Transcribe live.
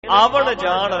ਆਵਣ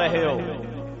ਜਾਣ ਰਹੇ ਹੋ,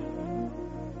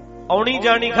 ਆਉਣੀ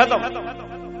ਜਾਣੀ ਖਤਮ।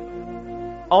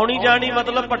 ਆਉਣੀ ਜਾਣੀ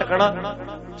ਮਤਲਬ ਭਟਕਣਾ।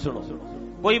 ਸੁਣੋ,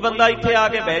 ਕੋਈ ਬੰਦਾ ਇੱਥੇ ਆ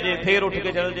ਕੇ ਬਹਿ ਜੇ, ਫੇਰ ਉੱਠ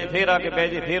ਕੇ ਚਲ ਜੇ, ਫੇਰ ਆ ਕੇ ਬਹਿ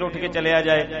ਜੇ, ਫੇਰ ਉੱਠ ਕੇ ਚਲਿਆ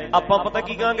ਜਾਏ, ਆਪਾਂ ਪਤਾ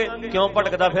ਕੀ ਕਹਾਂਗੇ, ਕਿਉਂ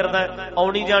ਭਟਕਦਾ ਫਿਰਦਾ?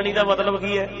 ਆਉਣੀ ਜਾਣੀ ਦਾ ਮਤਲਬ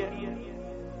ਕੀ ਹੈ?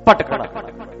 ਭਟਕਣਾ।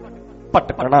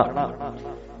 ਭਟਕਣਾ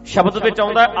ਸ਼ਬਦ ਵਿੱਚ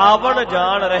ਆਉਂਦਾ ਆਵਣ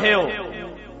ਜਾਣ ਰਹੇ ਹੋ,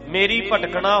 ਮੇਰੀ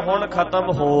ਭਟਕਣਾ ਹੁਣ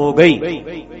ਖਤਮ ਹੋ ਗਈ।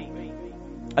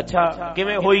 ਅੱਛਾ,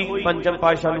 ਕਿਵੇਂ ਹੋਈ? ਪੰਜਮ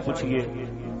ਪਾਤਸ਼ਾਹ ਨੂੰ ਪੁੱਛੀਏ।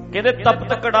 ਕਹਿੰਦੇ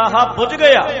ਤਪਤ ਕੜਾਹਾ ਬੁਝ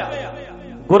ਗਿਆ,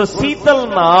 ਗੁਰ ਸੀਤਲ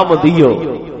ਨਾਮ ਦਿਓ,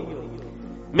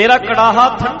 ਮੇਰਾ ਕੜਾਹਾ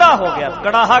ਠੰਡਾ ਹੋ ਗਿਆ।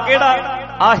 ਕੜਾਹਾ ਕਿਹੜਾ?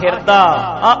 ਆ ਹਿਰਦਾ,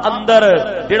 ਆ ਅੰਦਰ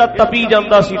ਜਿਹੜਾ ਤਪੀ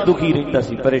ਜਾਂਦਾ ਸੀ, ਦੁਖੀ ਰਹਿੰਦਾ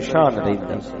ਸੀ, ਪਰੇਸ਼ਾਨ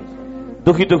ਰਹਿੰਦਾ ਸੀ,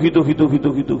 ਦੁਖੀ ਦੁਖੀ ਦੁਖੀ ਦੁਖੀ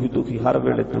ਦੁਖੀ ਦੁਖੀ ਦੁਖੀ, ਹਰ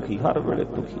ਵੇਲੇ ਦੁਖੀ, ਹਰ ਵੇਲੇ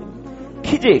ਦੁਖੀ,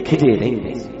 ਖਿਜੇ ਖਿਜੇ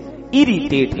ਰਹਿੰਦੇ ਸੀ,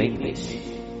 ਇਰੀਟੇਟ ਰਹਿੰਦੇ ਸੀ,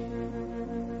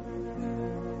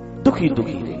 ਦੁਖੀ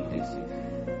ਦੁਖੀ ਰਹਿੰਦੇ ਸੀ।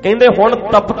 ਕਹਿੰਦੇ ਹੁਣ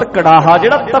ਤਪਤ ਕੜਾਹਾ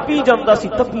ਜਿਹੜਾ ਤਪੀ ਜਾਂਦਾ ਸੀ,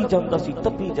 ਤਪੀ ਜਾਂਦਾ ਸੀ,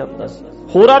 ਤਪੀ ਜਾਂਦਾ ਸੀ,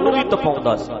 ਹੋਰਾਂ ਨੂੰ ਵੀ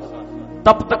ਤਪਾਉਂਦਾ ਸੀ,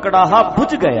 ਤਪਤ ਕੜਾਹਾ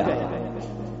ਬੁਝ ਗਿਆ,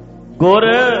 ਗੁਰ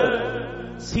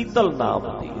ਸੀਤਲ ਨਾਮ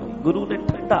ਦਿਓ, ਗੁਰੂ ਨੇ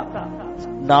ਠੰਡਾ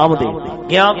ਨਾਮ ਦੇ,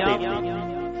 ਗਿਆਨ ਦੇ,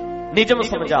 ਨਿਜਮ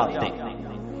ਸਮਝਾ ਦੇ,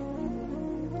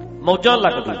 ਮੌਜਾਂ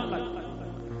ਲੱਗਦੀ।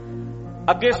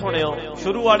 ਅੱਗੇ ਸੁਣਿਓ,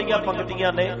 ਸ਼ੁਰੂ ਵਾਲੀਆਂ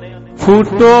ਪੰਕਤੀਆਂ ਨੇ।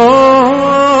 ਫੂਟੋ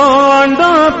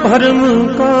ਆਂਡਾ ਭਰਮ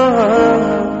ਕਾ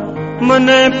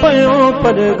ਮਨੇ ਪਇਓ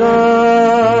ਪਰਗਾ,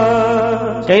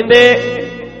 ਕਹਿੰਦੇ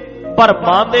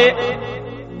ਭਰਮਾਂ ਦੇ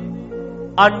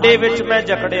ਆਂਡੇ ਵਿੱਚ ਮੈਂ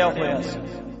ਜਕੜਿਆ ਹੋਇਆ ਸੀ।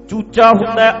 ਚੂਚਾ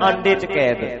ਹੁੰਦਾ ਆਂਡੇ 'ਚ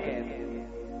ਕੈਦ,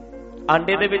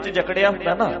 ਆਂਡੇ ਦੇ ਵਿੱਚ ਜਕੜਿਆ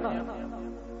ਹੁੰਦਾ ਨਾ।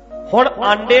 ਹੁਣ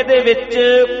ਆਂਡੇ ਦੇ ਵਿੱਚ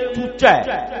ਚੂਚਾ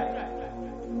ਹੈ,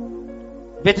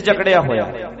 ਵਿੱਚ ਜਕੜਿਆ ਹੋਇਆ,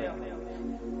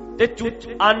 ਤੇ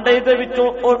ਆਂਡੇ ਦੇ ਵਿੱਚੋਂ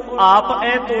ਉਹ ਆਪ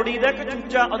ਐ ਤੋੜੀਦਾ ਕਿ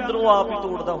ਚੂਚਾ ਅੰਦਰੋਂ ਆਪ ਹੀ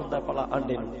ਤੋੜਦਾ ਹੁੰਦਾ? ਭਲਾ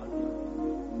ਆਂਡੇ ਨੂੰ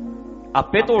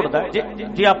ਆਪੇ ਤੋੜਦਾ।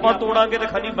 ਜੇ ਆਪਾਂ ਤੋੜਾਂਗੇ ਤਾਂ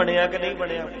ਖਨੀ ਬਣਿਆ ਕਿ ਨਹੀਂ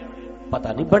ਬਣਿਆ,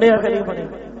 ਪਤਾ ਨਹੀਂ ਬਣਿਆ ਕਿ ਨਹੀਂ ਬਣਿਆ।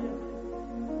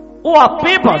 ਉਹ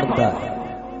ਆਪੇ ਬਣਦਾ ਹੈ,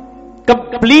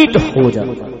 ਕੰਪਲੀਟ ਹੋ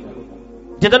ਜਾਂਦਾ।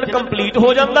 ਜਦੋਂ ਕੰਪਲੀਟ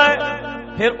ਹੋ ਜਾਂਦਾ ਹੈ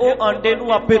ਫਿਰ ਉਹ ਆਂਡੇ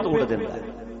ਨੂੰ ਆਪੇ ਤੋੜ ਦਿੰਦਾ ਹੈ,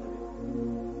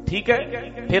 ਠੀਕ ਹੈ,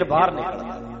 ਫਿਰ ਬਾਹਰ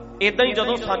ਨਿਕਲਦਾ। ਏਦਾਂ ਹੀ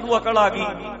ਜਦੋਂ ਸਾਨੂੰ ਅਕਲ ਆ ਗਈ,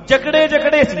 ਜਕੜੇ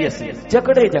ਜਕੜੇ ਸੀ ਅਸੀਂ,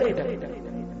 ਜਕੜੇ ਜਕੜੇ,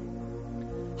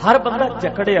 ਹਰ ਬੰਦਾ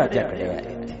ਜਕੜਿਆ ਜਕੜਿਆ,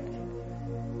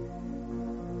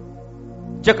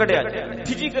 ਜਕੜਿਆ।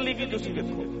 ਫਿਜ਼ੀਕਲੀ ਵੀ ਤੁਸੀਂ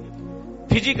ਵੇਖੋ,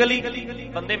 ਫਿਜ਼ੀਕਲੀ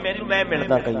ਬੰਦੇ, ਮੈਂ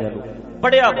ਮਿਲਦਾ ਕਈਆਂ ਨੂੰ,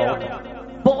 ਪੜਿਆ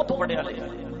ਬਹੁਤ ਪੜਿਆ ਲਿਖਿਆ,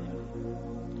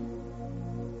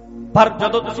 ਪਰ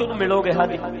ਜਦੋਂ ਤੁਸੀਂ ਉਹਨੂੰ ਮਿਲੋਗੇ,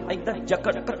 ਹਾਂਜੀ ਏਦਾਂ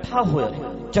ਜਕੜ ਇਕੱਠਾ ਹੋਇਆ,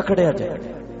 ਜਕੜਿਆ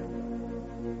ਜਕੜਿਆ।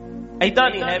 ਏਦਾਂ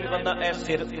ਨਹੀਂ ਹੈ ਵੀ ਬੰਦਾ ਐ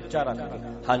ਸਿਰ ਉੱਚਾ ਰੱਖ ਕੇ,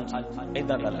 ਹਾਂਜੀ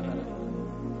ਏਦਾਂ ਗੱਲ ਕਰੇ,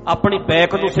 ਆਪਣੀ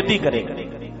ਬੈਕ ਨੂੰ ਸਿੱਧੀ ਕਰੇ,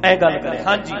 ਐ ਗੱਲ ਕਰੇ,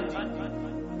 ਹਾਂਜੀ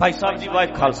ਭਾਈ ਸਾਹਿਬ ਜੀ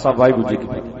ਵਾਹਿਗੁਰੂ ਖਾਲਸਾ ਵਾਹਿਗੁਰੂ ਜੀ ਕੀ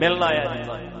ਫਤਿਹ, ਮਿਲਣ ਆਇਆ ਜੀ,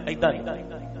 ਏਦਾਂ ਨਹੀਂ,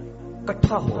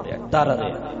 ਇਕੱਠਾ ਹੋ ਰਿਹਾ, ਦਰ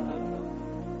ਰਿਹਾ,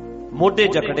 ਮੋਢੇ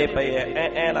ਜਕੜੇ ਪਏ ਐ,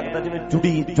 ਐ ਲੱਗਦਾ ਜਿਵੇਂ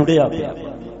ਜੁੜਿਆ ਪਿਆ।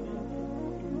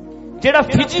 ਜਿਹੜਾ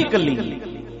ਫਿਜ਼ੀਕਲੀ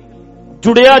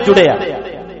ਜੁੜਿਆ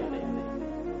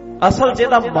ਅਸਲ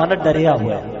ਜਿਹਦਾ ਮਨ ਡਰਿਆ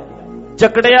ਹੋਇਆ,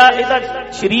 ਜਕੜਿਆ, ਇਹਦਾ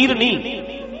ਸਰੀਰ ਨਹੀਂ,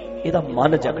 ਇਹਦਾ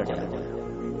ਮਨ ਜਕੜਿਆ।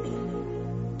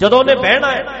 ਜਦੋਂ ਉਹਨੇ ਬਹਿਣਾ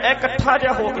ਐ ਇਕੱਠਾ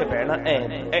ਜਿਹਾ ਹੋ ਕੇ ਬਹਿਣਾ,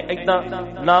 ਏਦਾਂ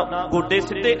ਨਾ ਗੋਡੇ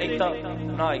ਸਿੱਧੇ, ਏਦਾਂ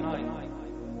ਨਾ ਏਦਾਂ,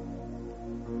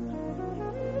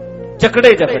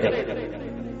 ਜਕੜੇ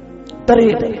ਤਰੇ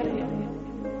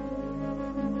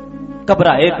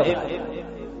ਘਬਰਾਏ।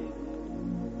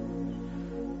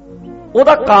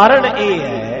 ਉਹਦਾ ਕਾਰਨ ਇਹ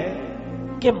ਹੈ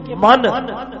ਕਿ ਮਨ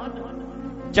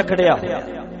ਜਕੜਿਆ ਹੋਇਆ।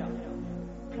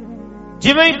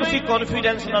 ਜਿਵੇਂ ਹੀ ਤੁਸੀਂ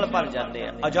ਕੌਨਫੀਡੈਂਸ ਨਾਲ ਭਰ ਜਾਂਦੇ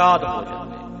ਆ, ਆਜ਼ਾਦ ਹੋ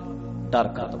ਜਾਂਦੇ, ਡਰ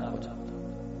ਖਤਮ ਹੋ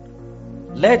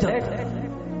ਜਾਂਦਾ, ਲੈ ਜਾਂਦਾ।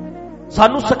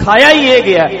 ਸਾਨੂੰ ਸਿਖਾਇਆ ਹੀ ਇਹ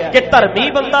ਗਿਆ ਕਿ ਧਰਮੀ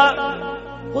ਬੰਦਾ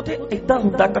ਉਹ ਤੇ ਏਦਾਂ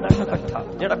ਹੁੰਦਾ, ਇਕੱਠਾ,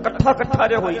 ਜਿਹੜਾ ਇਕੱਠਾ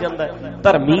ਜਿਹਾ ਹੋਈ ਜਾਂਦਾ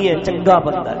ਧਰਮੀ ਹੈ, ਚੰਗਾ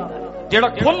ਬੰਦਾ ਹੈ। ਜਿਹੜਾ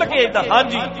ਖੁੱਲ ਕੇ ਏਦਾਂ,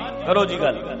 ਹਾਂਜੀ ਕਰੋ ਜੀ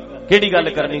ਗੱਲ, ਕਿਹੜੀ ਗੱਲ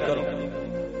ਕਰਨੀ ਕਰੋ,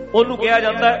 ਉਹਨੂੰ ਕਿਹਾ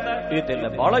ਜਾਂਦਾ ਇਹ ਤੇ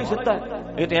ਬਾਹਲਾ ਹੀ ਸਿੱਧਾ ਹੈ,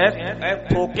 ਇਹ ਤੇ ਐ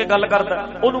ਠੋਕ ਕੇ ਗੱਲ ਕਰਦਾ,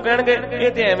 ਉਹਨੂੰ ਕਹਿਣਗੇ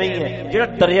ਇਹ ਤੇ ਐਵੇਂ ਹੀ ਹੈ। ਜਿਹੜਾ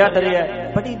ਡਰਿਆ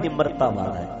ਬੜੀ ਨਿਮਰਤਾ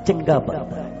ਵਾਲਾ ਹੈ, ਚੰਗਾ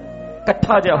ਬੰਦਾ ਹੈ,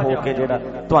 ਇਕੱਠਾ ਜਿਹਾ ਹੋ ਕੇ ਜਿਹੜਾ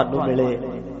ਤੁਹਾਨੂੰ ਮਿਲੇ,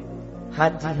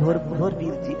 ਹਾਂਜੀ ਹੋਰ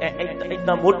ਵੀਰ ਜੀ,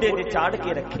 ਏਦਾਂ ਮੋਢੇ ਤੇ ਚਾੜ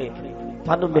ਕੇ ਰੱਖੇ,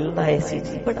 ਤੁਹਾਨੂੰ ਮਿਲਣਾ ਐਸੀ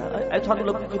ਜੀ, ਬੜਾ ਤੁਹਾਨੂੰ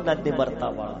ਲੱਗੂ ਕਿੰਨਾ ਨਿਮਰਤਾ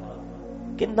ਵਾਲਾ,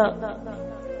 ਕਿੰਨਾ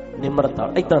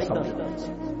ਨਿਮਰਤਾ, ਏਦਾਂ ਸਮਝਦਾ।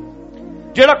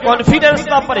 ਜਿਹੜਾ ਕੌਨਫੀਡੈਂਸ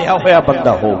ਦਾ ਭਰਿਆ ਹੋਇਆ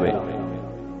ਬੰਦਾ ਹੋਵੇ,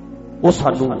 ਉਹ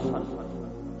ਸਾਨੂੰ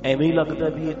ਐਵੇਂ ਹੀ ਲੱਗਦਾ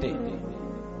ਵੀ ਇਹ ਤੇ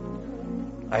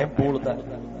ਐ ਬੋਲਦਾ,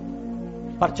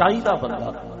 ਪਰ ਚਾਹੀਦਾ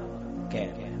ਬੰਦਾ ਕਹਿ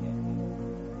ਰਿਹਾ,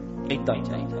 ਏਦਾਂ ਹੀ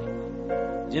ਚਾਹੀਦਾ।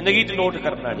 ਜ਼ਿੰਦਗੀ 'ਚ ਨੋਟ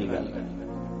ਕਰਨ ਵਾਲੀ ਗੱਲ ਹੈ,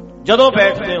 ਜਦੋਂ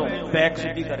ਬੈਠਦੇ ਹੋ ਬੈਕ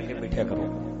ਸਿੱਧੀ ਕਰਕੇ ਬੈਠਿਆ ਕਰੋ,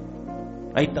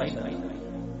 ਏਦਾਂ ਹੀ।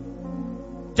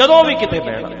 ਜਦੋਂ ਵੀ ਕਿਤੇ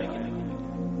ਬਹਿਣਾ,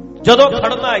 ਜਦੋਂ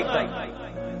ਖੜਨਾ, ਏਦਾਂ ਹੀ।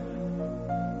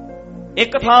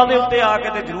 ਇੱਕ ਥਾਂ ਦੇ ਉੱਤੇ ਆ ਕੇ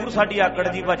ਤੇ ਜ਼ਰੂਰ ਸਾਡੀ ਆਕੜ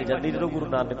ਜੀ ਭੱਜ ਜਾਂਦੀ ਜਦੋਂ ਗੁਰੂ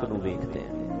ਨਾਨਕ ਨੂੰ ਵੇਖਦੇ ਆ,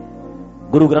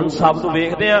 ਗੁਰੂ ਗ੍ਰੰਥ ਸਾਹਿਬ ਨੂੰ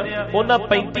ਵੇਖਦੇ ਆ। ਉਹਨਾਂ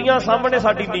 35 ਸਾਹਮਣੇ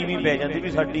ਸਾਡੀ ਨੀਵੀਂ ਪੈ ਜਾਂਦੀ ਵੀ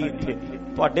ਸਾਡੀ ਇੱਥੇ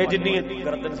ਤੁਹਾਡੇ ਜਿੰਨੀ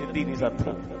ਗਰਦਨ ਸਿੱਧੀ ਨਹੀਂ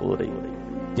ਸਾਥੋਂ ਹੋ ਰਹੀ,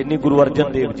 ਜਿੰਨੀ ਗੁਰੂ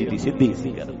ਅਰਜਨ ਦੇਵ ਜੀ ਦੀ ਸਿੱਧੀ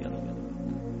ਸੀ ਗਰਦਨ,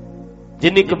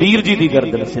 ਜਿੰਨੀ ਕਬੀਰ ਜੀ ਦੀ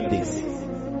ਗਰਦਨ ਸਿੱਧੀ ਸੀ,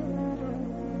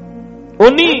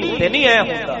 ਉਨੀ ਤੇ ਨਹੀਂ ਐ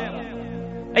ਹੁੰਦਾ।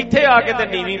 ਇੱਥੇ ਆ ਕੇ ਤੇ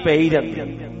ਨੀਵੀਂ ਪੈ ਹੀ ਜਾਂਦੀ।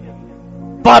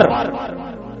 ਪਰ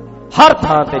ਹਰ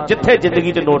ਥਾਂ ਤੇ ਜਿੱਥੇ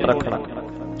ਜ਼ਿੰਦਗੀ 'ਚ ਨੋਟ ਰੱਖਣਾ,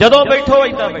 ਜਦੋਂ ਬੈਠੋ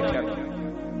ਏਦਾਂ ਬੈਠਿਆ,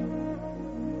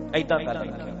 ਏਦਾਂ ਕਰ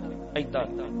ਏਦਾਂ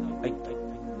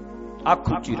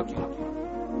ਅੱਖ ਉੱਚੀ ਰੱਖੋ।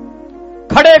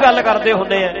 ਖੜੇ ਗੱਲ ਕਰਦੇ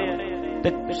ਹੁੰਦੇ ਆ ਤੇ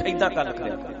ਏਦਾਂ ਗੱਲ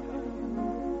ਕਰਿਆ,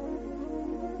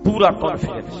 ਪੂਰਾ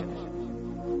ਕੌਨਫੀਡੈਂਸ,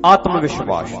 ਆਤਮ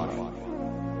ਵਿਸ਼ਵਾਸ।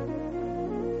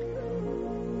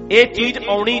 ਇਹ ਚੀਜ਼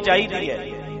ਆਉਣੀ ਚਾਹੀਦੀ ਹੈ।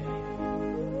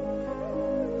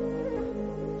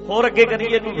 ਹੋਰ ਅੱਗੇ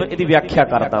ਕਰੀਏ, ਇਹਦੀ ਵਿਆਖਿਆ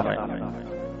ਕਰਦਾ ਮੈਂ।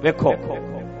 ਵੇਖੋ,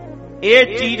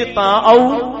 ਇਹ ਚੀਜ਼ ਤਾਂ ਆਊ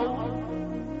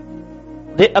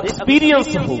ਦੇ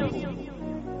ਐਕਸਪੀਰੀਅੰਸ ਹੋ,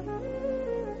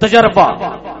 ਤਜਰਬਾ।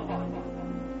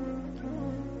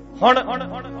 ਹੁਣ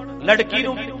ਲੜਕੀ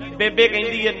ਨੂੰ ਬੇਬੇ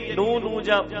ਕਹਿੰਦੀ ਹੈ, ਨੂੰ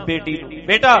ਜਾਂ ਬੇਟੀ ਨੂੰ,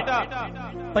 ਬੇਟਾ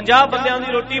 50 ਬੰਦਿਆਂ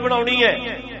ਦੀ ਰੋਟੀ ਬਣਾਉਣੀ ਹੈ,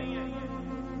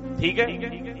 ਠੀਕ ਹੈ?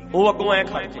 ਉਹ ਅੱਗੋਂ ਐ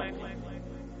ਖੜ ਜਾ,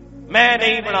 ਮੈਂ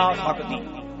ਨਹੀਂ ਬਣਾ ਸਕਦੀ,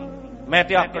 ਮੈਂ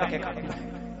ਤੇ ਆਕੜ ਕੇ ਖੜਦਾ।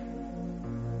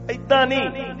 ਏਦਾਂ ਨਹੀਂ,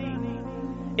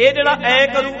 ਇਹ ਜਿਹੜਾ ਐ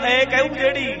ਕਰੂ ਐ ਕਹੂ,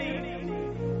 ਜਿਹੜੀ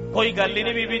ਕੋਈ ਗੱਲ ਹੀ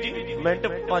ਨਹੀਂ ਬੀਬੀ ਜੀ, ਮਿੰਟ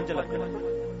 5 ਲੱਗਣਾ,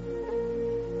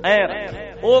 ਐ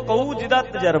ਉਹ ਕਹੂ ਜਿਹਦਾ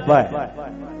ਤਜਰਬਾ ਹੈ।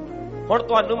 ਹੁਣ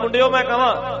ਤੁਹਾਨੂੰ ਮੁੰਡਿਓ ਮੈਂ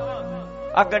ਕਹਾਂ,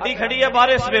 ਆ ਗੱਡੀ ਖੜੀ ਹੈ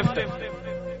ਬਾਹਰੇ ਸਵਿਫਟ,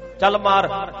 ਚੱਲ ਮਾਰ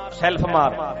ਸੈਲਫ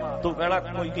ਮਾਰ, ਤੂੰ ਕਹਿਣਾ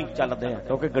ਕੋਈ ਨਹੀਂ ਚੱਲਦੇ ਆ,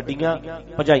 ਕਿਉਂਕਿ ਗੱਡੀਆਂ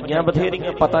ਭਜਾਈਆਂ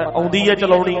ਬਥੇਰੀਆਂ, ਪਤਾ ਆਉਂਦੀ ਹੈ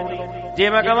ਚਲਾਉਣੀ। ਜੇ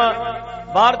ਮੈਂ ਕਹਾਂ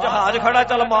ਬਾਹਰ ਜਹਾਜ਼ ਖੜਾ,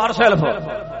 ਚੱਲ ਮਾਰ ਸੈਲਫ,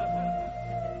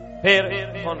 ਫਿਰ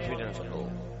ਕੌਨਫੀਡੈਂਸ ਲੋ।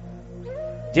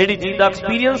 ਜਿਹੜੀ ਚੀਜ਼ ਦਾ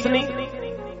ਐਕਸਪੀਰੀਅੰਸ ਨਹੀਂ,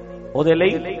 ਉਹਦੇ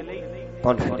ਲਈ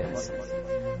ਕੌਨਫੀਡੈਂਸ।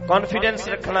 ਕੌਨਫੀਡੈਂਸ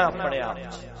ਰੱਖਣਾ ਆਪਣੇ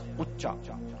ਆਪ ਉੱਚਾ,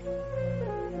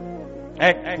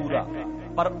 ਐ ਪੂਰਾ,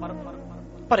 ਪਰ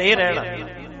ਭਰੇ ਰਹਿਣਾ।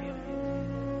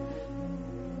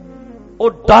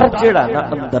 ਉਹ ਡਰ ਜਿਹੜਾ ਨਾ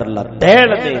ਅੰਦਰਲਾ,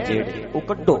 ਦਹਿਲ ਦੇ ਜਿਹੜੇ, ਉਹ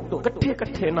ਕੱਢੋ,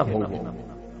 ਇਕੱਠੇ ਨਾ ਹੋਵੋ,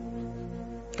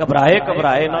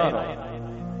 ਘਬਰਾਏ ਨਾ।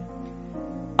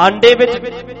 ਆਂਡੇ ਵਿੱਚ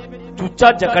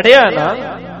ਚੂਚਾ ਜਕੜਿਆ ਨਾ,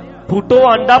 ਫੂਟੋ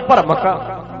ਆਂਡਾ ਭਰਮਕਾ,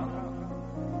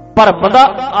 ਭਰਮ ਦਾ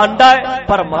ਆਂਡਾ ਹੈ,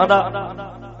 ਭਰਮਾਂ ਦਾ।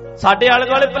 ਸਾਡੇ ਆਲੇ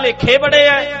ਦੁਆਲੇ ਭੁਲੇਖੇ ਬੜੇ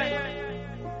ਐ,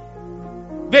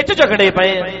 ਵਿੱਚ ਝਗੜੇ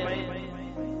ਪਏ ਐ।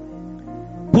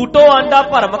 ਫੂਟੋ ਆਂਡਾ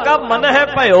ਭਰਮਕਾ, ਮਨ ਹੈ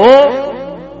ਭਇਓ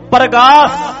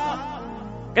ਪ੍ਰਗਾਸ।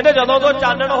 ਕਹਿੰਦੇ ਜਦੋਂ ਤੋਂ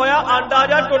ਚਾਨਣ ਹੋਇਆ, ਆਂਡਾ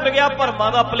ਜਾਂ ਟੁੱਟ ਗਿਆ,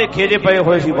 ਭਰਮਾਂ ਦਾ ਭੁਲੇਖੇ ਜੇ ਪਏ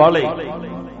ਹੋਏ ਸੀ, ਵਾਲੇ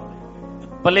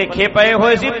ਭੁਲੇਖੇ ਪਏ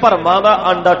ਹੋਏ ਸੀ, ਭਰਮਾਂ ਦਾ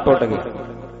ਆਂਡਾ ਟੁੱਟ ਗਿਆ।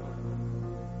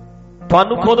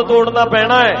 ਤੁਹਾਨੂੰ ਖੁਦ ਤੋੜਨਾ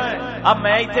ਪੈਣਾ ਹੈ। ਆ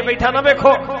ਮੈਂ ਇੱਥੇ ਬੈਠਾ ਨਾ,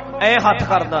 ਵੇਖੋ ਐ ਹੱਥ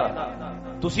ਕਰਦਾ।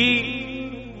 ਤੁਸੀਂ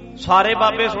ਸਾਰੇ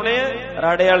ਬਾਬੇ ਸੁਣੇ,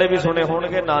 ਰਾੜੇ ਵਾਲੇ ਵੀ ਸੁਣੇ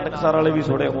ਹੋਣਗੇ, ਨਾਨਕਸਰ ਵਾਲੇ ਵੀ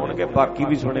ਸੁਣੇ ਹੋਣਗੇ, ਬਾਕੀ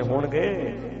ਵੀ ਸੁਣੇ ਹੋਣਗੇ।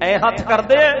 ਐ ਹੱਥ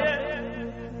ਕਰਦੇ ਆ,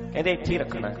 ਕਹਿੰਦੇ ਇੱਥੇ ਹੀ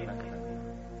ਰੱਖਣਾ।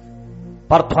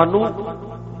 ਪਰ ਤੁਹਾਨੂੰ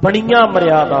ਬਣੀਆਂ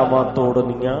ਮਰਿਆਦਾਵਾਂ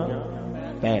ਤੋੜਨੀਆਂ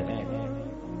ਪੈਣੀਆਂ,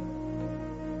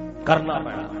 ਕਰਨਾ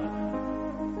ਪੈਣਾ,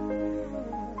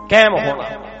 ਕਾਇਮ ਹੋਣਾ,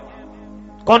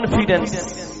 ਕੌਨਫੀਡੈਂਸ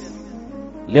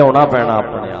ਲਿਆਉਣਾ ਪੈਣਾ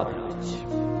ਆਪਣੇ ਆਪ ਵਿੱਚ।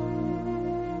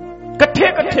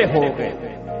 ਇਕੱਠੇ ਹੋ ਗਏ,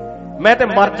 ਮੈਂ ਤੇ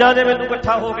ਮਰ ਜਾ ਜੇ ਮੈਨੂੰ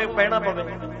ਇਕੱਠਾ ਹੋ ਕੇ ਪੈਣਾ ਪਵੇ।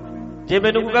 ਜੇ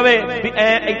ਮੈਨੂੰ ਕਹੇ ਵੀ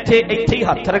ਐ ਇੱਥੇ ਹੀ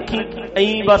ਹੱਥ ਰੱਖੀ,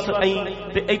 ਐਂ ਬਸ ਐਂ,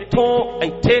 ਤੇ ਇੱਥੋਂ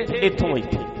ਇੱਥੇ।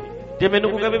 ਜੇ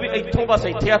ਮੈਨੂੰ ਕਹੇ ਵੀ ਇੱਥੋਂ ਬਸ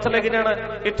ਇੱਥੇ ਹੱਥ ਲੈ ਕੇ ਜਾਣਾ,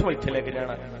 ਇੱਥੋਂ ਇੱਥੇ ਲੈ ਕੇ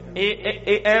ਜਾਣਾ,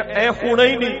 ਇਹ ਹੋਣਾ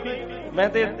ਹੀ ਨਹੀਂ। ਮੈਂ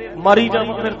ਤੇ ਮਾਰੀ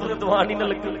ਜਾਵਾਂ, ਮੇਰੇ ਤੋਂ ਦੀਵਾਨ ਹੀ ਨਾ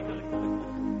ਲੱਗੇ,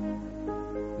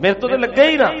 ਮੇਰੇ ਤੋਂ ਤੇ ਲੱਗੇ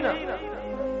ਹੀ ਨਾ,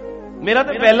 ਮੇਰਾ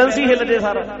ਤੇ ਬੈਲੈਂਸ ਹੀ ਹਿੱਲ ਜੇ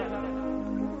ਸਾਰਾ।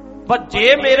 ਪਰ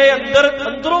ਜੇ ਮੇਰੇ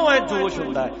ਅੰਦਰੋਂ ਐ ਜੋਸ਼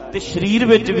ਹੁੰਦਾ ਹੈ ਤੇ ਸਰੀਰ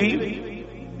ਵਿੱਚ ਵੀ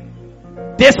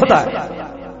ਦਿਸਦਾ ਹੈ,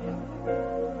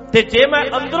 ਤੇ ਜੇ ਮੈਂ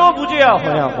ਅੰਦਰੋਂ ਬੁਝਿਆ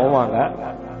ਹੋਇਆ ਹੋਵਾਂਗਾ,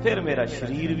 ਫਿਰ ਮੇਰਾ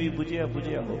ਸਰੀਰ ਵੀ ਬੁਝਿਆ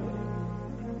ਹੋਵੇਗਾ।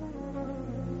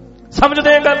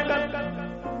 ਸਮਝਦੇ ਗੱਲ?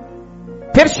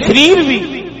 ਫਿਰ ਸਰੀਰ ਵੀ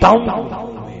ਡਾਊਨ ਹੋਵੇਗਾ।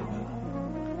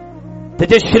 ਤੇ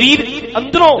ਜੇ ਸਰੀਰ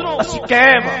ਅੰਦਰੋਂ ਅਸੀਂ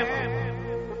ਕਾਇਮ,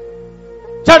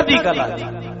 ਚੜ੍ਹਦੀ ਕਲਾ ਦੀ,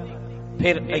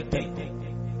 ਫਿਰ ਏਦਾਂ ਹੀ,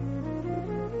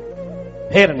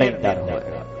 ਫਿਰ ਨਹੀਂ ਡਰ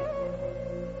ਹੋਏਗਾ।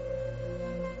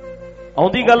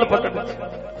 ਆਉਂਦੀ ਗੱਲ ਪਕੜ।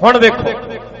 ਹੁਣ ਵੇਖੋ,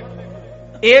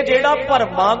 ਇਹ ਜਿਹੜਾ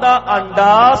ਭਰਮਾਂ ਦਾ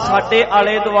ਅੰਡਾ ਸਾਡੇ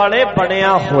ਆਲੇ ਦੁਆਲੇ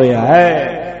ਬਣਿਆ ਹੋਇਆ ਹੈ,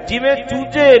 ਜਿਵੇਂ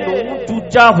ਚੂਚੇ ਨੂੰ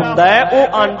ਚੂਚਾ ਹੁੰਦਾ ਹੈ,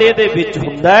 ਉਹ ਆਂਡੇ ਦੇ ਵਿੱਚ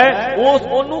ਹੁੰਦਾ ਹੈ,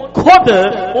 ਉਹਨੂੰ ਖੁਦ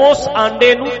ਉਸ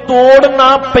ਆਂਡੇ ਨੂੰ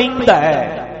ਤੋੜਨਾ ਪੈਂਦਾ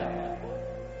ਹੈ,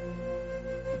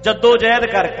 ਜੱਦੋ ਜਹਿਦ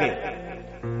ਕਰਕੇ।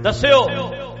 ਦੱਸਿਓ,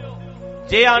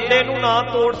 ਜੇ ਆਂਡੇ ਨੂੰ ਨਾ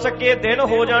ਤੋੜ ਸਕੇ, ਦਿਨ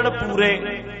ਹੋ ਜਾਣ ਪੂਰੇ,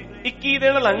 21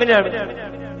 ਦਿਨ ਲੰਘ ਜਾਣ,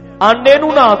 ਆਂਡੇ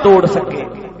ਨੂੰ ਨਾ ਤੋੜ ਸਕੇ।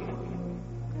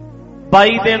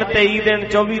 22 ਦਿਨ 23 ਦਿਨ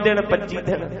 24 ਦਿਨ 25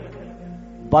 ਦਿਨ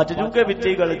ਬਚ ਜੂ ਕੇ ਵਿੱਚ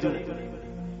ਹੀ ਗਲ ਜੂ,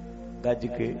 ਗੱਜ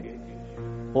ਕੇ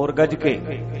ਹੋਰ ਗੱਜ ਕੇ।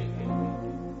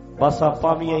 ਬਸ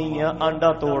ਆਪਾਂ ਵੀ ਇਹੀ ਆ,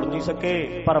 ਆਂਡਾ ਤੋੜ ਨਹੀਂ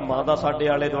ਸਕੇ, ਭਰਮਾਂ ਦਾ ਸਾਡੇ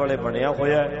ਆਲੇ ਦੁਆਲੇ ਬਣਿਆ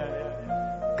ਹੋਇਆ,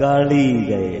 ਗਾਲੀ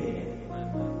ਗਏ,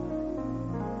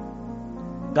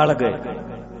 ਗਲ ਗਏ।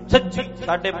 ਸੱਚੀ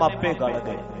ਸਾਡੇ ਮਾਪੇ ਗਲ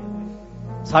ਗਏ,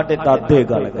 ਸਾਡੇ ਦਾਦੇ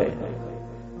ਗਲ ਗਏ,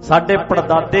 ਸਾਡੇ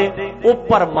ਪੜਦਾਦੇ। ਉਹ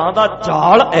ਭਰਮਾਂ ਦਾ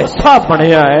ਜਾਲ ਐਸਾ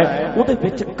ਬਣਿਆ ਹੈ, ਉਹਦੇ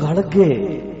ਵਿੱਚ ਗਲ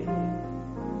ਗਏ।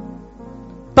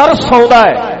 ਤਰਸ ਆਉਂਦਾ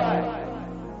ਹੈ,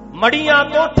 ਮੜੀਆਂ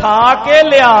ਤੋਂ ਠਾ ਕੇ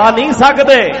ਲਿਆ ਨਹੀਂ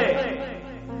ਸਕਦੇ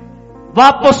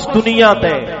ਵਾਪਸ ਦੁਨੀਆ ਤੇ,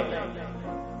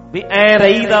 ਵੀ ਐ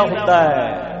ਰਹੀਦਾ ਹੁੰਦਾ ਹੈ।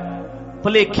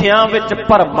 ਭੁਲੇਖਿਆਂ ਵਿੱਚ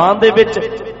ਭਰਮਾਂ ਦੇ ਵਿੱਚ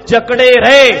ਜਕੜੇ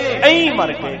ਰਹੇ, ਐਂ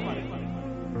ਮਰ ਗਏ।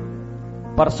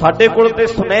 ਪਰ ਸਾਡੇ ਕੋਲ ਤੇ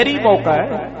ਸੁਨਹਿਰੀ ਮੌਕਾ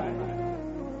ਹੈ,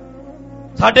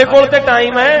 ਸਾਡੇ ਕੋਲ ਤੇ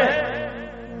ਟਾਈਮ ਹੈ।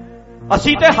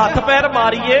 ਅਸੀਂ ਤੇ ਹੱਥ ਪੈਰ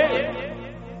ਮਾਰੀਏ,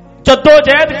 ਜੱਦੋ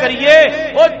ਜਹਿਦ ਕਰੀਏ।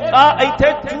 ਉਹ ਆ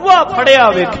ਇੱਥੇ ਚੂਹਾ ਫੜਿਆ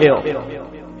ਵੇਖਿਓ,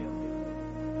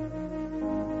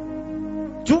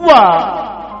 ਚੂਹਾ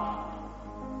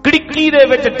ਕੜਿੱਕੀ ਦੇ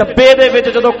ਵਿੱਚ ਡੱਬੇ ਦੇ ਵਿੱਚ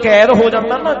ਜਦੋਂ ਕੈਦ ਹੋ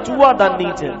ਜਾਂਦਾ ਨਾ,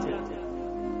 ਚੂਹਾਦਾਨੀ 'ਚ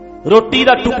ਰੋਟੀ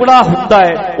ਦਾ ਟੁਕੜਾ ਹੁੰਦਾ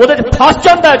ਹੈ, ਉਹਦੇ 'ਚ ਫਸ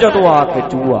ਜਾਂਦਾ ਜਦੋਂ ਆ ਕੇ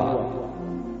ਚੂਹਾ।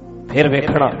 ਫਿਰ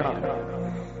ਵੇਖਣਾ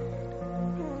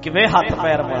ਕਿਵੇਂ ਹੱਥ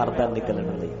ਪੈਰ ਮਾਰਦਾ ਨਿਕਲਣ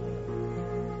ਲਈ,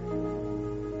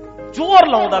 ਜ਼ੋਰ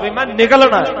ਲਾਉਂਦਾ ਵੀ ਮੈਂ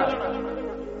ਨਿਕਲਣਾ।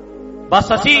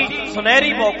 ਬਸ ਅਸੀਂ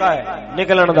ਸੁਨਹਿਰੀ ਮੌਕਾ ਹੈ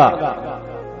ਨਿਕਲਣ ਦਾ।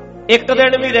 ਇੱਕ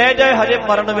ਦਿਨ ਵੀ ਰਹਿ ਜਾਏ ਹਜੇ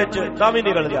ਮਰਨ ਵਿੱਚ ਤਾਂ ਵੀ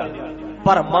ਨਿਕਲ ਜਾ।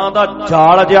 ਭਰਮਾਂ ਦਾ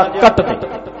ਜਾਲ ਜਿਹਾ ਕੱਟ ਦੇ,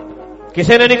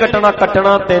 ਕਿਸੇ ਨੇ ਨਹੀਂ ਕੱਟਣਾ,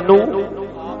 ਕੱਟਣਾ ਤੈਨੂੰ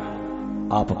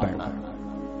ਆਪ ਪੈਣਾ।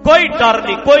 ਕੋਈ ਡਰ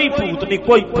ਨਹੀਂ, ਕੋਈ ਭੂਤ ਨਹੀਂ,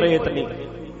 ਕੋਈ ਪ੍ਰੇਤ ਨਹੀਂ,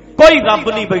 ਕੋਈ ਰੱਬ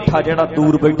ਨਹੀਂ ਬੈਠਾ ਜਿਹੜਾ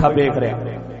ਦੂਰ ਬੈਠਾ ਵੇਖ ਰਿਹਾ।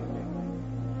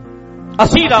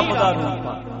 ਅਸੀਂ ਰੱਬ ਦਾ ਰੂਪ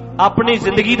ਆ। ਆਪਣੀ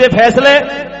ਜ਼ਿੰਦਗੀ ਦੇ ਫੈਸਲੇ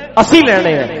ਅਸੀਂ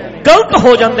ਲੈਣੇ ਆ। ਗਲਤ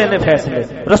ਹੋ ਜਾਂਦੇ ਨੇ ਫੈਸਲੇ,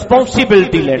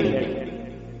 ਰਿਸਪੌਂਸਿਬਿਲਟੀ ਲੈਣੀ ਹੈ।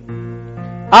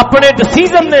 ਆਪਣੇ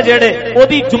ਡਿਸੀਜਨ ਨੇ ਜਿਹੜੇ,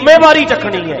 ਉਹਦੀ ਜ਼ਿੰਮੇਵਾਰੀ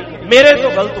ਚੱਕਣੀ ਹੈ। ਮੇਰੇ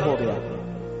ਤੋਂ ਗਲਤ ਹੋ ਗਿਆ,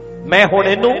 ਮੈਂ ਹੁਣ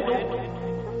ਇਹਨੂੰ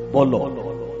ਬੋਲੋ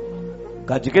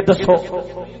ਗੱਜ ਕੇ ਦੱਸੋ,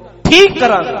 ਠੀਕ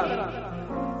ਕਰਾਂਗਾ।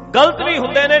 ਗਲਤ ਵੀ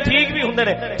ਹੁੰਦੇ ਨੇ, ਠੀਕ ਵੀ ਹੁੰਦੇ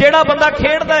ਨੇ। ਜਿਹੜਾ ਬੰਦਾ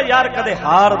ਖੇਡਦਾ ਯਾਰ, ਕਦੇ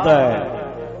ਹਾਰਦਾ ਹੈ,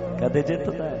 ਕਦੇ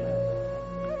ਜਿੱਤਦਾ ਹੈ।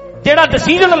 ਜਿਹੜਾ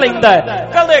ਡਿਸੀਜਨ ਲੈਂਦਾ ਹੈ,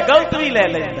 ਕਦੇ ਗਲਤ ਵੀ ਲੈ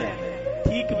ਲੈਂਦਾ ਹੈ,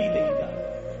 ਠੀਕ ਵੀ ਲੈਂਦਾ।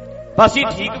 ਬਸ ਹੀ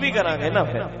ਠੀਕ ਵੀ ਕਰਾਂਗੇ ਨਾ।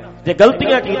 ਫਿਰ ਜੇ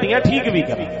ਗਲਤੀਆਂ ਕੀਤੀਆਂ, ਠੀਕ ਵੀ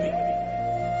ਕਰਾਂਗੇ।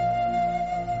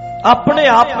 ਆਪਣੇ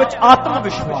ਆਪ ਵਿੱਚ ਆਤਮ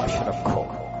ਵਿਸ਼ਵਾਸ ਰੱਖੋ,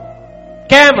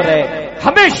 ਕਾਇਮ ਰਹੇ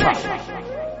ਹਮੇਸ਼ਾ,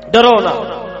 ਡਰੋ ਨਾ।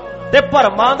 ਤੇ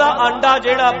ਭਰਮਾਂ ਦਾ ਆਂਡਾ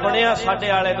ਜਿਹੜਾ ਬਣਿਆ ਸਾਡੇ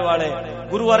ਆਲੇ ਦੁਆਲੇ,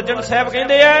 ਗੁਰੂ ਅਰਜਨ ਸਾਹਿਬ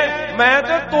ਕਹਿੰਦੇ ਐ, ਮੈਂ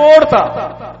ਤੇ ਤੋੜਤਾ।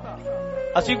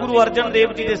 ਅਸੀਂ ਗੁਰੂ ਅਰਜਨ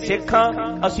ਦੇਵ ਜੀ ਦੇ ਸਿੱਖ ਹਾਂ,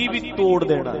 ਅਸੀਂ ਵੀ ਤੋੜ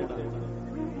ਦੇਣਾ।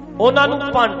 ਉਹਨਾਂ ਨੂੰ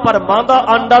ਭਰਮਾਂ ਦਾ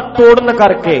ਆਂਡਾ ਤੋੜਨ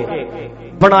ਕਰਕੇ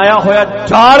ਬਣਾਇਆ ਹੋਇਆ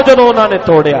ਜਾਲ ਜਦੋਂ ਉਹਨਾਂ ਨੇ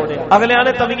ਤੋੜਿਆ, ਅਗਲਿਆਂ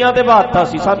ਨੇ ਤਵੀਆਂ ਤੇ ਬਾਤਾ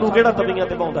ਸੀ। ਸਾਨੂੰ ਕਿਹੜਾ ਤਵੀਆਂ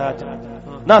ਤੇ ਪਾਉਂਦਾ ਅੱਜ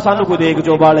ਨਾ, ਸਾਨੂੰ ਕੋਈ ਦੇਖ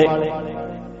ਜੋ ਬਾਲੇ।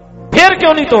 ਫਿਰ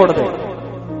ਕਿਉਂ ਨਹੀਂ ਤੋੜਦੇ?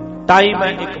 टाइम है,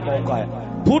 एक मौका है।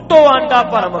 फूटो आंडा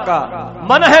भरम का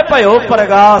मन है भयो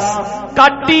प्रगास,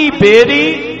 काटी बेरी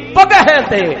पगह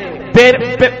ते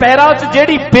पैरां च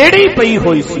जेड़ी बेड़ी पई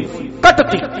हुई सी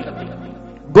कटती,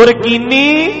 गुरकीनी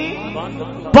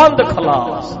बंद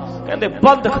खलास, कहंदे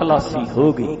बंद खलासी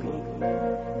हो गई।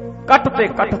 कटते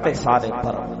कटते सारे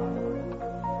भरम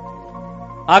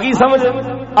आ गई समझ।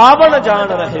 आवन जान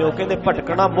रहे हो, कहंदे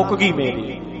भटकना मुक गई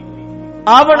मेरी।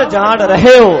 आवन जान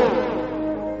रहे हो,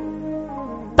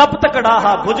 तब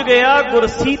तकड़ाहा बुझ गया, गुर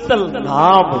शीतल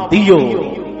नाम दियो।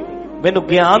 मैनू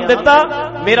ज्ञान दिता,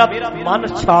 मेरा मन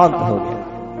शांत हो गया,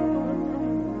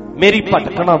 मेरी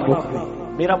भटकना मुक गई,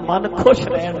 मेरा मन खुश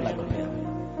रहन लग पिया।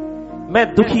 मैं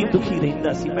दुखी दुखी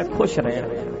रहिंदा सी, मैं खुश रहन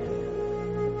लग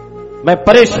पिया। मैं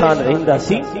परेशान रहिंदा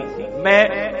सी, मैं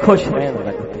खुश रहन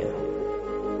लग पिया।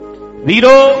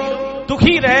 वीरो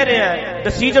दुखी रह रहा है,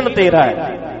 डिसीजन तेरा है।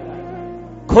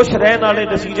 खुश रहने वाले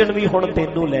डिसीजन भी हुण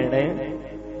तैनू लेने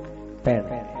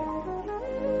पैने।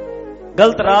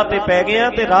 गलत राह ते पै गया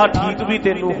ते राह ठीक भी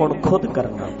तैनू हुण खुद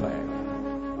करना पै।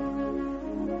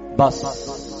 बस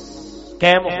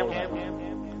कैम हो,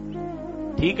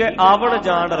 ठीक है। आवण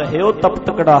जान रहे हो, तब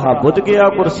तकड़ाहा बुझ गया,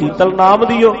 गुर शीतल नाम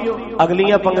दियो।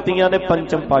 अगलियां पंक्तियां ने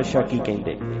पंचम पातशाह की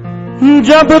कहंदे,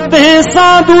 जब ते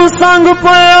साधु संग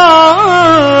पाया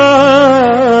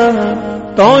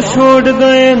तो छोड़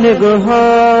गए निगाह।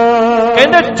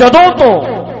 कहंदे जदों तो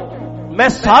मैं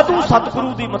साधु सतगुरु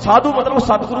दी, साधु मतलब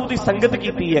सतगुरु दी संगत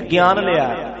कीती है, ज्ञान लिया।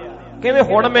 कहंदे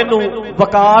हुण मैनू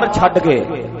वकार छड्ड गए।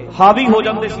 हावी हो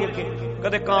जांदे सी अगे,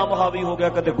 कदे काम हावी हो गया,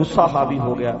 कदे गुस्सा हावी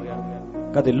हो गया,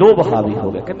 कदे लोभ हावी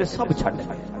हो गया। कहंदे सब छड्ड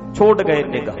गए, छोड़ गए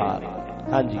निगाह।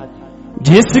 हां जी।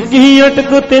 जिसकी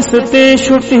अटक तिस ते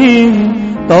छुटी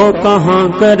तो कहां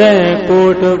करे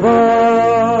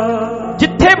कोटवार।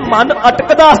 जिथे मन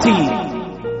अटकदा सी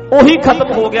ਉਹੀ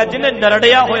ਖਤਮ ਹੋ ਗਿਆ, ਜਿਹਨੇ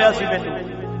ਨਰੜਿਆ ਹੋਇਆ ਸੀ, ਮੈਨੂੰ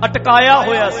ਅਟਕਾਇਆ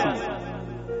ਹੋਇਆ ਸੀ।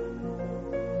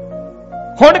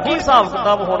 ਹੁਣ ਕੀ ਹਿਸਾਬ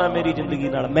ਕਿਤਾਬ ਹੋਣਾ ਮੇਰੀ ਜ਼ਿੰਦਗੀ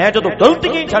ਨਾਲ? ਮੈਂ ਜਦੋਂ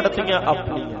ਗਲਤੀਆਂ ਛੱਡਤੀਆਂ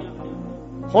ਆਪਣੀਆਂ,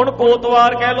 ਹੁਣ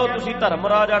ਕੋਤਵਾਰ ਕਹਿ ਲੋ, ਤੁਸੀਂ ਧਰਮ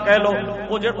ਰਾਜਾ ਕਹਿ ਲੋ,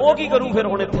 ਉਹ ਕੀ ਕਰੂ ਫਿਰ?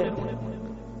 ਹੁਣ ਇੱਥੇ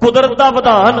ਕੁਦਰਤ ਦਾ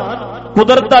ਵਿਧਾਨ,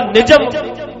 ਕੁਦਰਤ ਦਾ ਨਿਯਮ,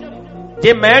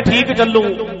 ਜੇ ਮੈਂ ਠੀਕ ਚੱਲੂ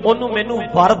ਉਹਨੂੰ ਮੈਨੂੰ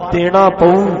ਵਰ ਦੇਣਾ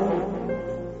ਪਊ।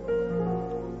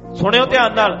 ਸੁਣਿਓ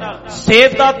ਧਿਆਨ ਨਾਲ,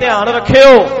 ਸਿਹਤ ਦਾ ਧਿਆਨ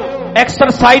ਰੱਖਿਓ,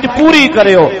 ਐਕਸਰਸਾਈਜ਼ ਪੂਰੀ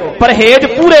ਕਰਿਓ, ਪਰਹੇਜ਼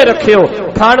ਪੂਰੇ ਰੱਖਿਓ,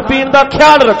 ਖਾਣ ਪੀਣ ਦਾ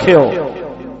ਖਿਆਲ ਰੱਖਿਓ।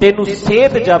 ਤੈਨੂੰ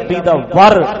ਸਿਹਤ ਜਾਬੀ ਦਾ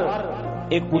ਵਰ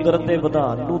ਇਹ ਕੁਦਰਤ ਦੇ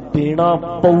ਵਿਧਾਨ ਨੂੰ ਦੇਣਾ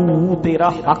ਪਊ, ਤੇਰਾ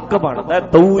ਹੱਕ ਬਣਦਾ,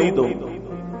 ਦਊ ਹੀ ਦਊ।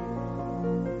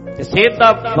 ਤੇ ਸਿਹਤ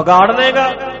ਦਾ ਵਿਗਾੜ ਲੇਗਾ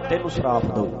ਤੈਨੂੰ ਸ਼ਰਾਪ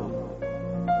ਦਊ।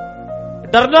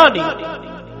 ਡਰਨਾ ਨਹੀਂ,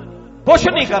 ਕੁਛ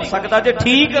ਨਹੀਂ ਕਰ ਸਕਦਾ ਜੇ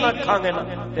ਠੀਕ ਰੱਖਾਂਗੇ ਨਾ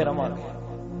ਤੇ ਰਵਾਂਗੇ।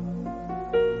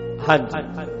 ਹਾਂਜੀ,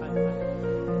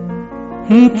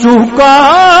 चूका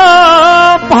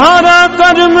भारा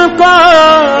कर्म का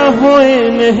होए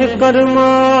नेह कर्मा,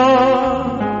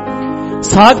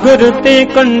 सागर ते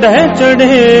कंढे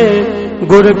चढ़े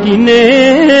गुर कीने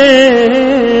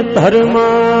धर्मा।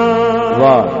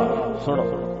 वाह, सुनो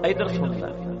इधर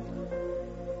सुनना।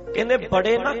 कहने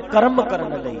बड़े ना कर्म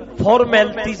करने लई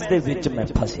फॉर्मैलिटीज दे विच मैं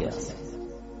फसिया सी,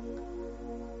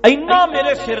 इन्ना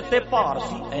मेरे सिर ते भार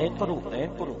सी, ऐ करो ऐ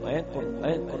करो ऐ करो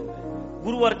ऐ करो।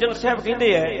 गुरु अर्जन साहब कहते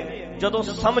हैं जदों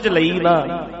समझ लई ना,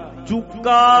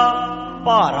 चूका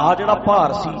भारा जिहड़ा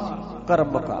भार सी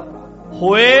कर्म का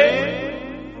होए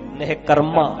नेह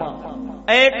कर्मा।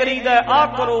 ऐ करीदा, आ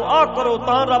करो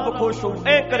तां रब खुश हो,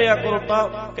 ऐ करया करो तां,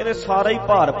 कहते सारा ही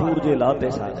भार भूर जे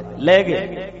लाते सारे ले गए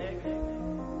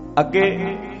अगे।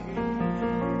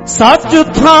 सच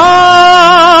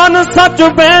थान सच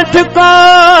बैठका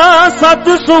सच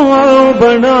सुआ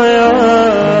बनाया,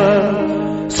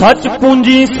 सच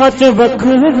पूंजी सच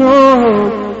वखरो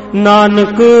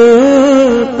नानक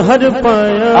हर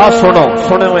पाया। आ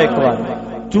सुनो एक बार,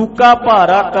 चूका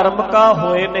भारा कर्म का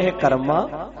होए नेह कर्मा,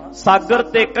 सागर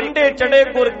ते कंढे चढ़े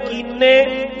गुर कीने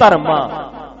धर्मा।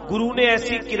 गुरु ने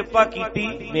ऐसी किरपा कीती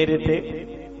मेरे ते,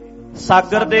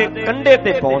 सागर दे कंढे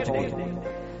ते पहुंच गए।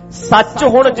 सच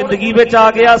हुण जिंदगी विच आ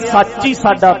गया, सच ही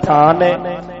साडा थान है,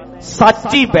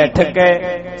 सच ही बैठक है,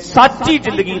 सच ही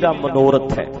जिंदगी दा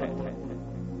मनोरथ है।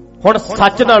 हुण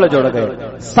सच नाल जुड़ गए।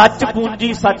 सच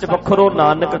पूंजी सच वखरो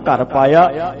नानक घर पाया।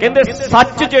 कहंदे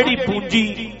सच जिहड़ी पूंजी,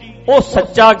 ਉਹ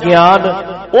सच्चा ज्ञान,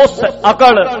 उस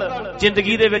अकल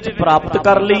जिंदगी दे विच प्राप्त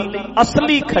कर ली,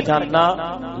 असली खजाना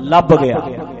लभ गया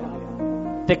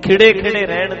ते खिड़े खिड़े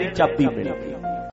रहण दी चाबी मिल गई।